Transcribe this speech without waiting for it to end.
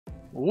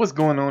What's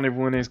going on,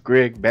 everyone? It's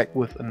Greg back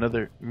with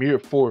another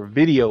MIR4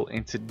 video,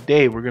 and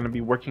today we're going to be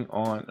working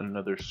on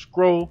another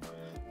scroll.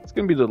 It's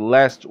going to be the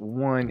last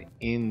one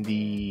in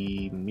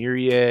the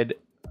Myriad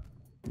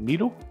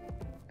needle.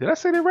 Did I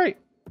say that right?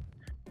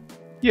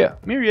 Yeah,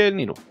 Myriad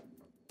needle.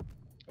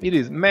 It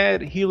is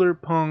Mad Healer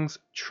Pung's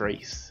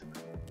Trace.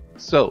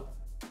 So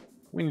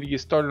we need to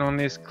get started on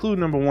this. Clue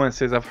number 1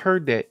 says, I've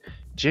heard that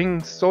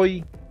Jing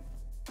Soi,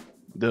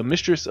 the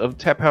mistress of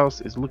Tap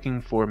House, is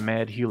looking for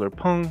Mad Healer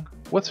Pung.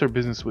 What's her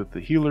business with the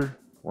healer?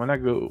 When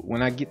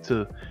I get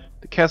to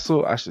the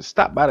castle, I should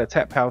stop by the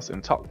Tap House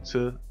and talk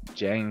to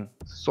Jang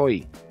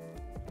Soi.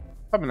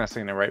 Probably not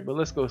saying that right, but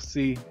let's go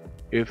see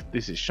if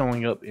this is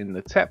showing up in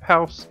the Tap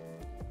House.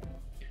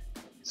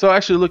 So I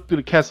actually looked through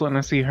the castle and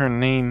I see her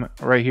name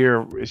right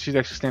here. She's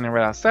actually standing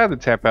right outside the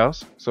Tap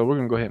House. So we're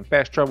gonna go ahead and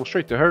fast travel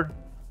straight to her,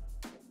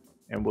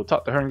 and we'll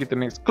talk to her and get the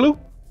next clue.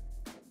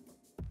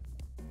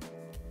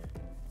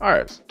 All right,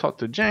 let's talk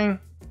to Jang.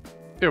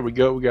 There we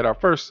go. We got our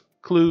first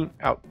clue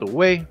out the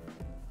way.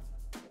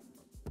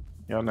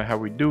 Y'all know how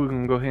we do. We're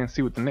gonna go ahead and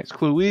see what the next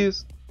clue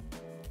is.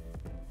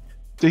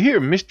 To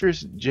hear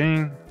Mistress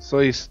Jang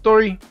Soi's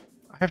story,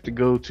 I have to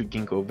go to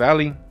Ginkgo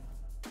Valley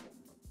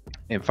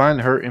and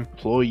find her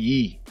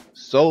employee,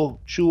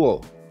 So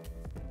Chuo.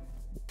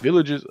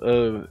 Villagers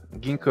of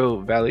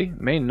Ginkgo Valley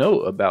may know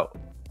about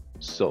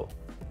So.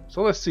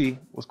 So let's see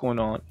what's going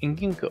on in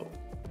Ginkgo.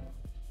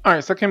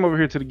 Alright, so I came over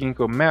here to the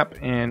Ginkgo map,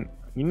 and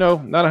not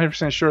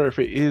 100% sure if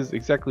it is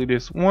exactly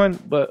this one,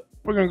 but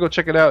we're gonna go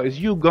check it out. It's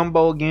Yu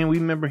Gumbo again. We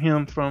remember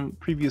him from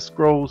previous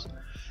scrolls,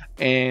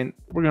 and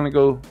we're gonna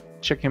go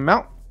check him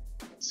out,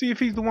 see if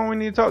he's the one we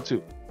need to talk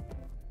to.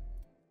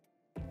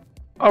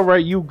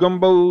 Alright, Yu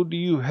Gumbo, do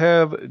you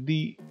have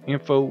the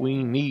info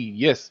we need?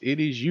 Yes, it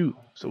is you.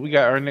 So we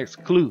got our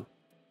next clue.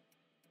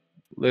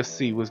 Let's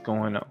see what's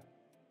going on.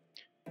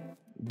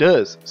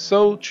 Does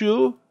So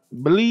Chu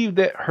believe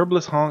that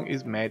Herbalist Hong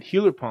is Mad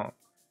Healer Pung?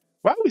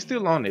 Why are we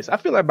still on this? I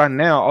feel like by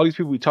now all these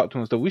people we talk to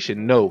and stuff, we should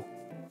know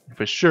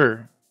for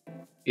sure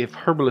if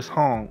Herbalist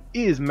Hong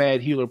is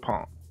Mad Healer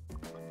Pung.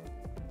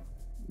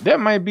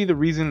 That might be the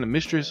reason the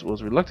mistress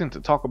was reluctant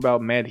to talk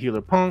about Mad Healer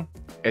Pung.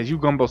 As Yu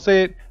Gumbo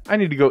said, I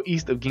need to go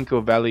east of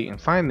Ginkgo Valley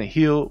and find the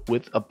hill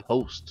with a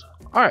post.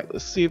 Alright,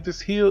 let's see if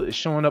this hill is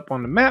showing up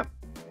on the map.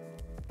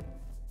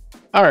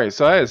 Alright,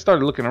 so I had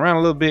started looking around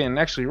a little bit, and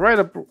actually right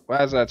up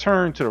as I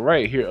turned to the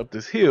right here up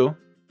this hill,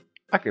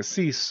 I can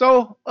see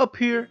So up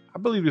here. I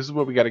believe this is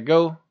where we got to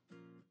go.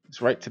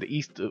 It's right to the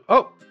east of,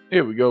 oh,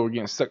 here we go. We're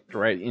getting sucked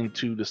right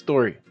into the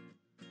story.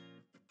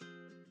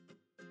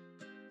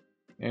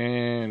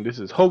 And this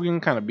is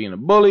Hogan kind of being a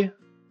bully,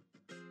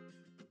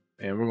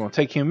 and we're going to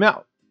take him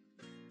out.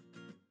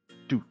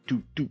 Doop,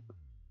 doop, doop.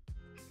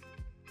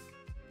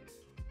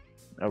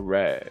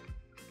 Alright.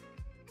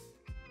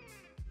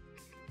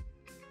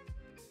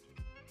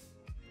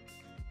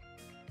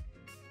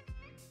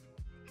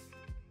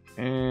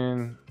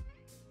 And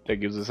that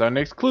gives us our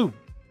next clue.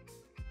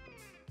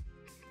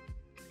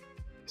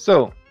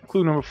 So,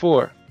 clue number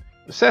 4.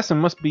 The assassin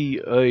must be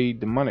a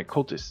demonic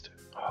cultist.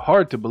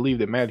 Hard to believe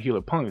that Mad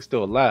Healer Pung is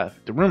still alive.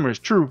 If the rumor is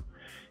true,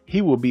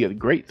 he will be a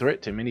great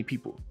threat to many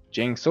people.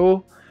 Jang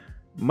So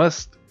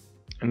must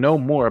know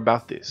more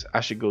about this.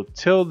 I should go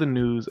tell the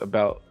news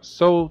about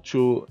So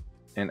Chu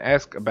and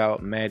ask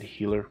about Mad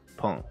Healer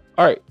Pung.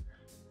 Alright,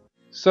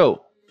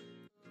 so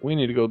we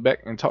need to go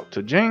back and talk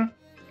to Jang.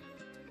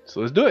 So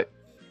let's do it.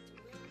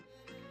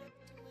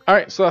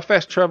 Alright, so I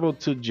fast traveled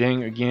to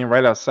Jang again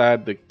right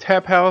outside the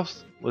Tap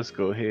House. Let's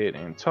go ahead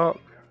and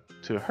talk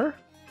to her.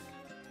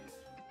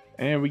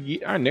 And we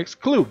get our next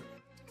clue.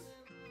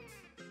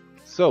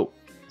 So,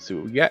 let's see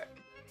what we got.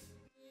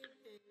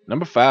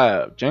 Number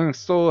 5. Jang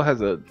So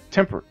has a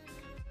temper.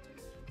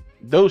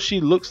 Though she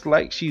looks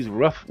like she's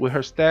rough with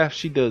her staff,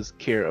 she does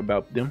care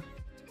about them.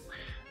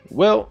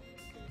 Well,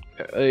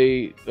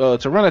 to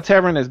run a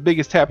tavern as big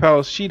as Tap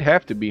House, she'd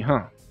have to be,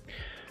 huh?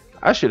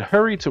 I should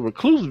hurry to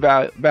Recluse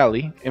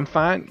Valley and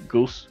find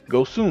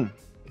Gosun.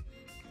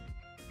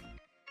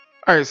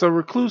 Alright, so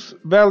Recluse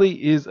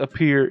Valley is up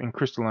here in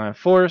Crystalline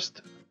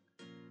Forest.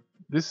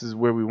 This is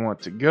where we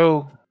want to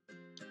go.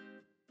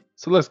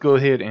 So let's go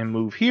ahead and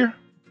move here.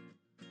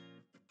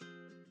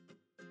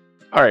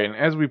 Alright, and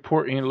as we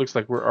port in, it looks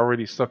like we're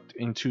already sucked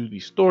into the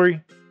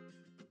story.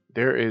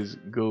 There is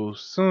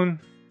Gosun.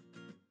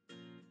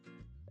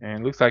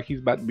 And it looks like he's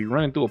about to be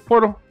running through a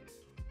portal.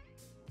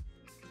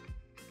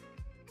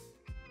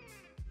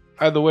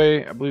 Either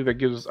way, I believe that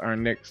gives us our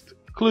next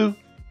clue.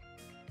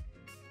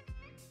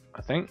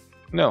 I think.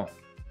 No.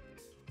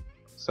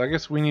 So I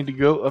guess we need to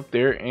go up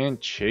there and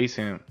chase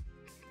him.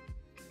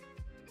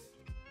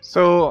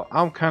 So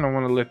I kind of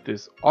want to let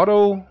this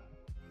auto.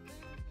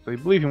 So I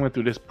believe he went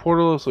through this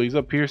portal. So he's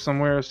up here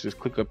somewhere. Let's just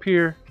click up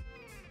here.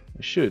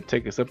 It should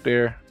take us up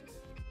there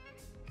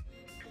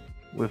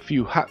with a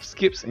few hop,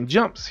 skips, and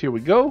jumps. Here we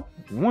go.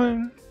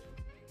 One.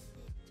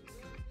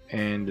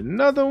 And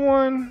another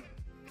one.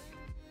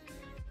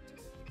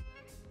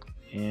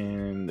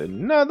 And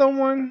another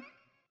one.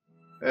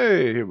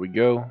 Hey, here we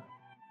go.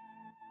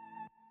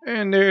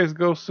 And there's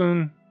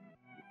Gosun.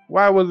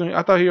 Why wasn't he?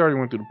 I thought he already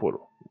went through the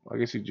portal. I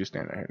guess he's just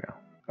standing here now.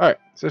 Alright,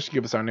 so that should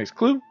give us our next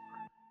clue.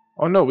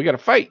 Oh no, we gotta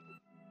fight.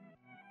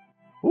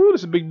 Ooh, this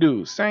is a big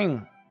dude.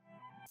 Sang.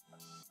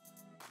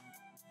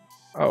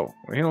 Oh,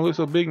 well, he don't look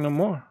so big no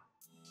more.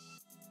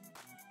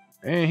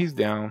 And he's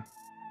down.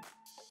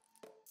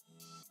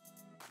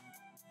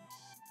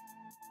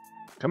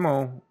 Come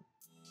on.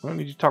 I don't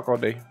need you to talk all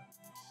day.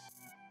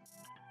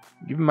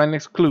 Give me my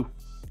next clue.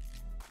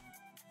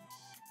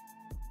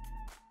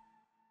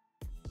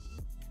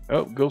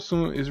 Oh,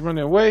 Gosun is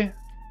running away.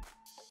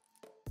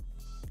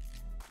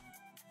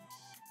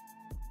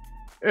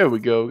 There we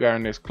go. We got our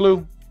next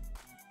clue.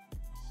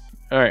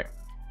 Alright.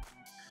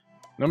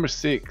 Number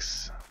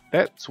 6.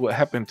 That's what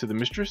happened to the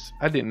mistress.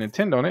 I didn't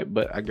intend on it,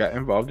 but I got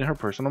involved in her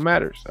personal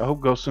matters. I hope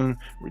Gosun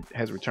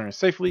has returned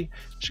safely.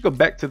 I should go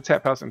back to the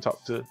tap house and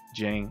talk to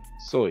Jang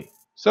Soy.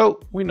 So,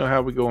 we know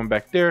how we're going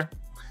back there.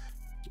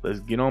 Let's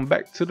get on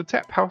back to the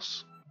tap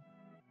house.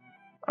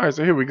 Alright,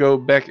 so here we go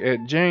back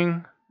at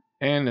Jang.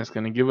 And that's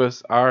going to give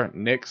us our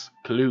next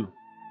clue.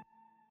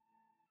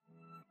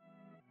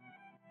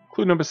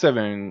 Clue number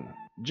 7.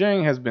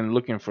 Jang has been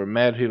looking for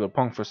Mad Healer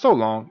Pung for so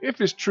long.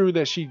 If it's true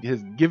that she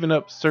has given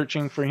up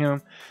searching for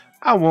him,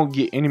 I won't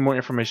get any more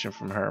information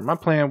from her. My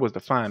plan was to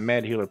find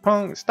Mad Healer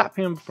Pung and stop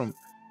him from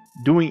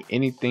doing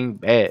anything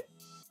bad.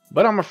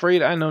 But I'm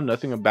afraid I know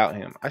nothing about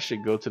him. I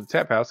should go to the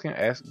tap house and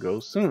ask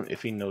Gosun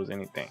if he knows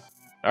anything.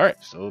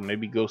 Alright, so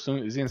maybe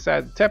Gosun is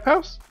inside the tap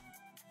house.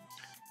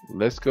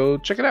 Let's go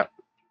check it out.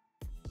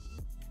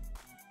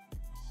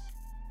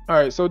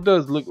 Alright, so it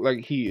does look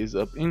like he is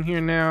up in here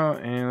now,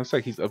 and it looks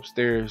like he's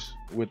upstairs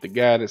with the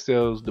guy that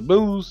sells the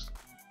booze.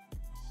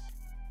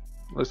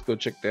 Let's go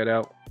check that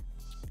out.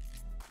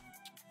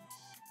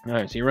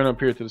 Alright, so you run up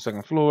here to the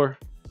second floor,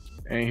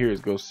 and here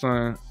is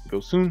Gosun.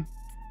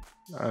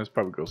 It's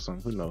probably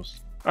Gosun, who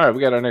knows. Alright,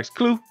 we got our next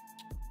clue.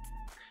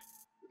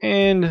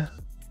 And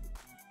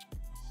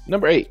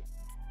number 8.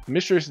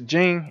 Mistress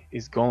Jang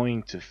is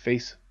going to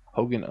face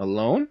Hogan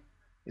alone.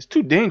 It's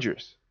too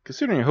dangerous.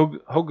 Considering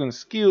Hogan's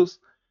skills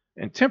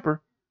and temper,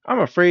 I'm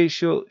afraid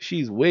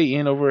she's way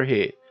in over her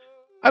head.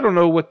 I don't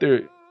know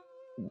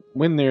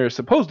when they're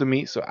supposed to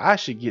meet, so I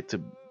should get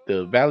to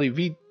the Valley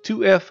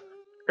V2F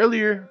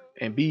earlier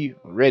and be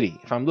ready.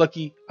 If I'm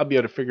lucky, I'll be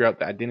able to figure out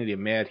the identity of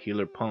Mad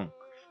Healer Pung.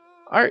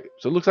 Alright,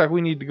 so it looks like we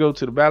need to go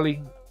to the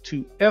Valley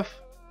 2F.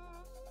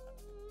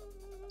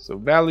 So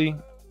Valley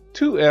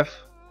 2F.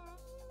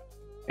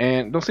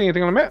 And don't see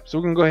anything on the map, so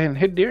we're going to go ahead and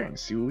head there and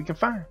see what we can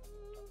find.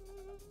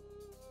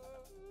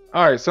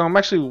 Alright, so I'm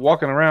actually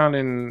walking around,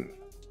 and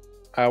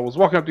I was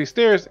walking up these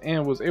stairs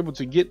and was able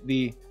to get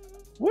the...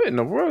 What in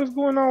the world is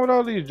going on with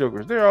all these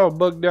jokers? They're all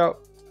bugged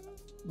out.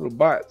 Little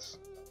bots.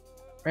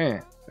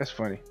 Man, that's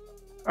funny.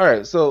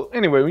 Alright, so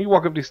anyway, when you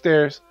walk up these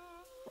stairs,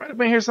 right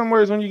up in here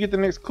somewhere is when you get the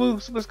next clue.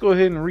 So let's go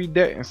ahead and read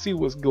that and see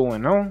what's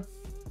going on.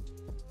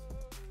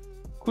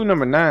 Clue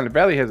number 9. The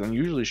valley has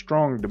unusually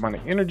strong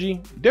demonic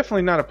energy.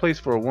 Definitely not a place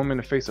for a woman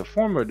to face a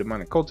former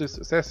demonic cultist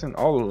assassin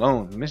all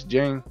alone. Miss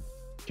Jang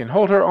can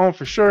hold her own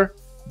for sure,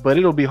 but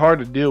it'll be hard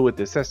to deal with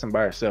the assassin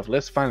by herself.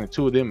 Let's find the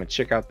two of them and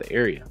check out the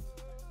area.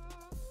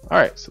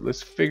 Alright, so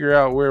let's figure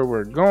out where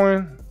we're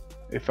going.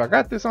 If I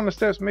got this on the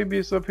steps, maybe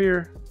it's up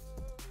here.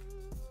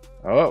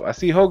 Oh, I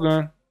see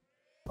Hogan.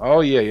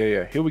 Oh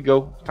yeah. Here we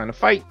go. Time to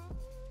fight.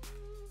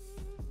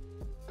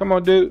 Come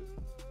on, dude.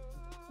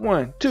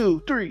 1,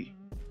 2, 3.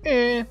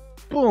 And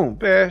boom,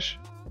 bash.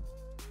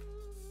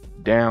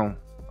 Down.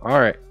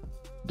 Alright.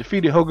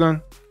 Defeated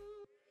Hogan.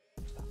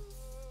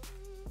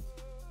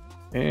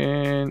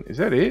 And is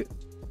that it?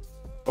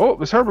 Oh,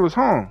 this herbalist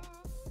hung.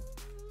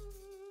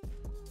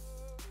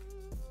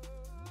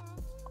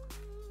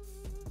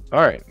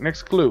 Alright,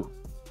 next clue.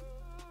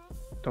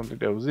 Don't think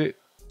that was it.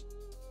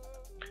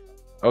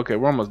 Okay,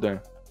 we're almost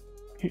done.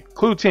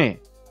 Clue 10.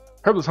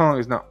 Herbalist Hong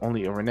is not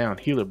only a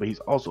renowned healer, but he's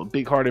also a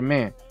big-hearted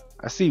man.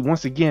 I see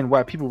once again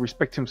why people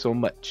respect him so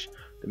much.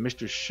 The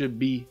mistress should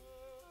be...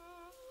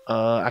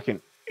 I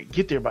can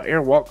get there by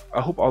airwalk. I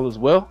hope all is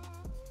well.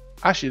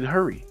 I should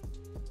hurry.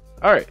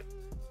 Alright.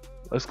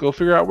 Let's go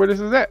figure out where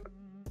this is at.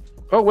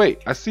 Oh,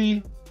 wait. I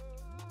see...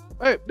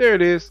 Hey, there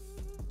it is.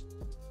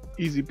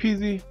 Easy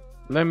peasy.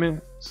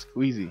 Lemon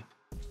squeezy.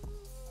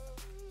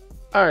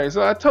 Alright,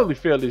 so I totally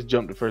failed this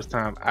jump the first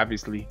time,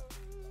 obviously.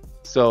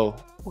 So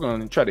we're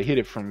gonna try to hit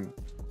it from,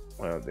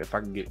 well, if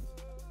I can get,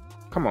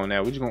 come on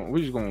now, we're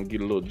just gonna get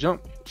a little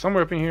jump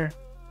somewhere up in here,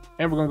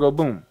 and we're gonna go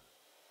boom.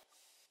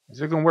 Is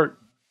it gonna work?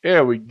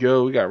 There we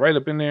go. We got right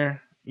up in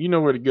there. You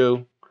know where to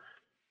go.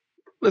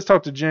 Let's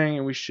talk to Jang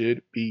and we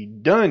should be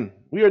done.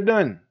 We are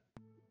done.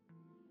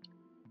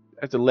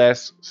 That's the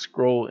last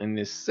scroll in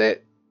this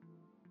set.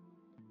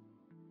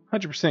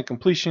 100%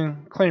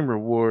 completion, claim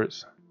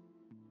rewards,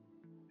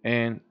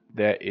 and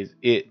that is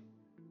it.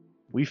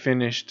 We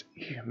finished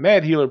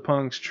Mad Healer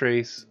Pung's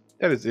trace.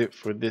 That is it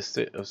for this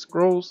set of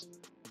scrolls.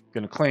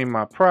 Gonna claim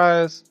my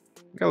prize.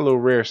 Got a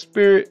little rare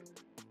spirit.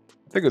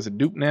 I think it's a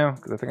dupe now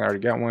because I think I already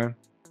got one.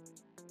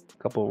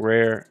 A couple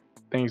rare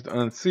things to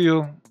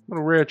unseal.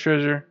 Little rare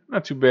treasure.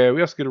 Not too bad.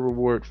 We also get a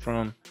reward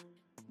from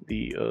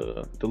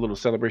the little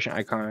celebration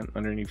icon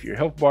underneath your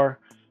health bar.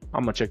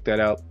 I'm gonna check that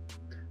out.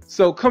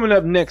 So coming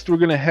up next, we're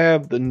gonna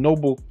have the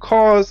Noble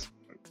Cause.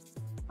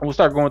 We'll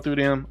start going through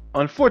them.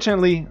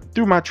 Unfortunately,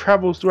 through my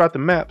travels throughout the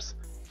maps,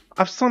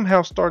 I've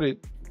somehow started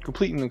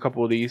completing a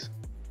couple of these.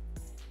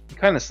 It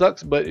kind of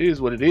sucks, but it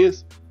is what it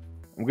is.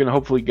 I'm gonna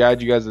hopefully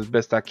guide you guys as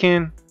best I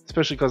can,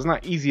 especially because it's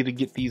not easy to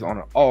get these on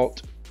an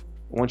alt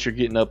once you're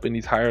getting up in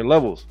these higher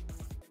levels.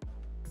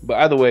 But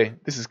either way,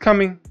 this is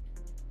coming.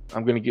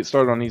 I'm gonna get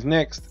started on these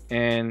next,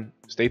 and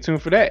stay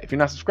tuned for that. If you're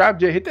not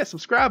subscribed yet, hit that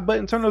subscribe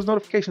button, turn those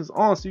notifications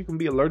on so you can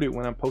be alerted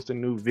when I'm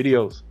posting new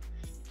videos.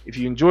 If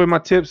you enjoy my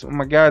tips,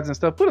 my guides and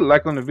stuff, put a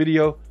like on the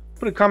video,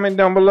 put a comment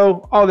down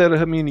below. All that'll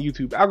help me in the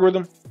YouTube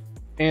algorithm.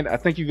 And I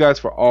thank you guys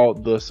for all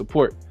the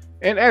support.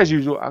 And as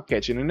usual, I'll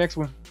catch you in the next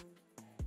one.